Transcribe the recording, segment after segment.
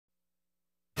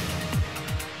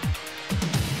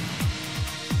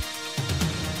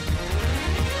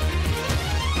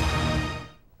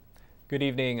Good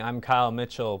evening, I'm Kyle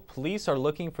Mitchell. Police are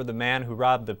looking for the man who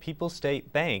robbed the People's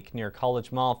State Bank near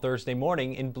College Mall Thursday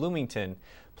morning in Bloomington.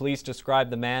 Police described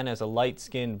the man as a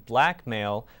light-skinned black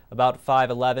male, about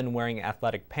 5'11", wearing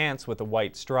athletic pants with a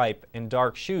white stripe and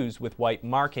dark shoes with white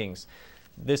markings.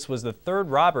 This was the third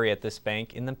robbery at this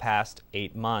bank in the past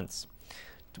 8 months.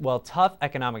 While tough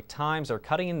economic times are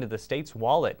cutting into the state's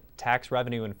wallet, tax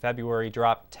revenue in February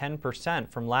dropped 10%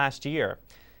 from last year.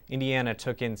 Indiana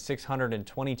took in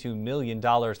 $622 million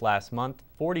last month,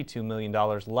 $42 million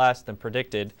less than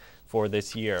predicted for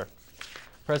this year.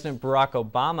 President Barack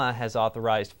Obama has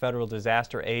authorized federal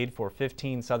disaster aid for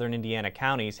 15 southern Indiana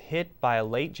counties hit by a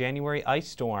late January ice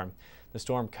storm. The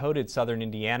storm coated southern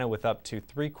Indiana with up to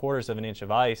 3/4 of an inch of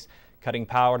ice, cutting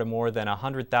power to more than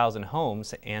 100,000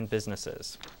 homes and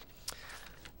businesses.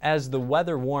 As the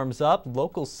weather warms up,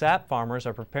 local sap farmers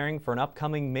are preparing for an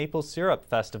upcoming maple syrup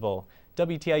festival.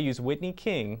 WTIU's Whitney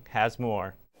King has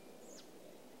more.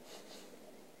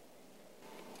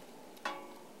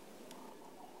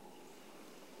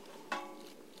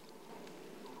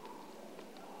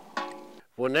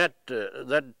 When that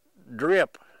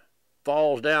drip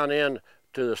falls down into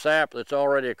the sap that's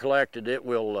already collected, it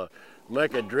will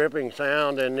make a dripping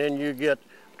sound, and then you get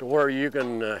to where you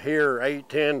can hear 8,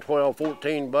 10, 12,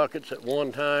 14 buckets at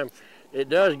one time. It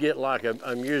does get like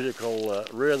a musical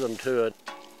rhythm to it.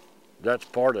 That's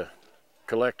part of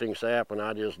collecting sap, and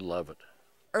I just love it.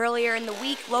 Earlier in the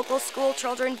week, local school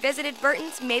children visited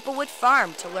Burton's Maplewood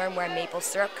Farm to learn where maple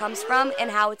syrup comes from and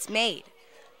how it's made.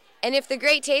 And if the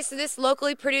great taste of this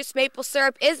locally produced maple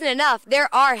syrup isn't enough, there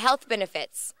are health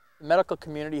benefits. The medical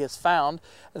community has found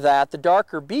that the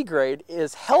darker B grade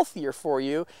is healthier for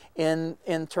you in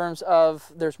terms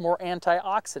of there's more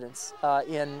antioxidants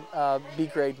in B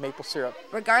grade maple syrup.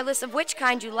 Regardless of which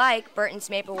kind you like, Burton's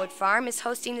Maplewood Farm is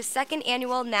hosting the 2nd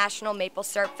annual National Maple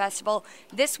Syrup Festival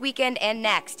this weekend and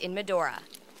next in Medora.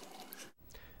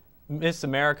 Miss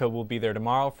America will be there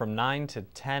tomorrow from 9 to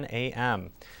 10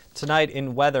 a.m. Tonight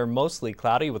in weather, mostly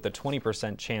cloudy with a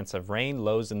 20% chance of rain,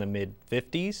 lows in the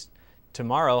mid-50s.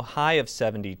 Tomorrow, high of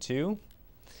 72.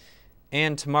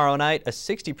 And tomorrow night, a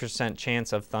 60%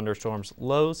 chance of thunderstorms,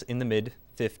 lows in the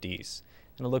mid-50s.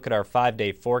 And a look at our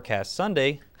 5-day forecast.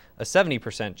 Sunday, a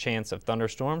 70% chance of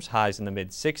thunderstorms, highs in the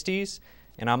mid-60s.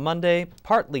 And on Monday,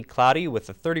 partly cloudy with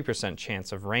a 30%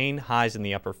 chance of rain, highs in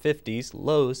the upper 50s,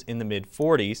 lows in the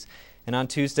mid-40s. And on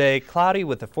Tuesday, cloudy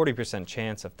with a 40%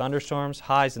 chance of thunderstorms,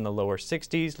 highs in the lower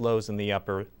 60s, lows in the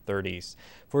upper 30s.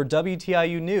 For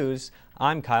WTIU News,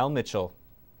 I'm Kyle Mitchell.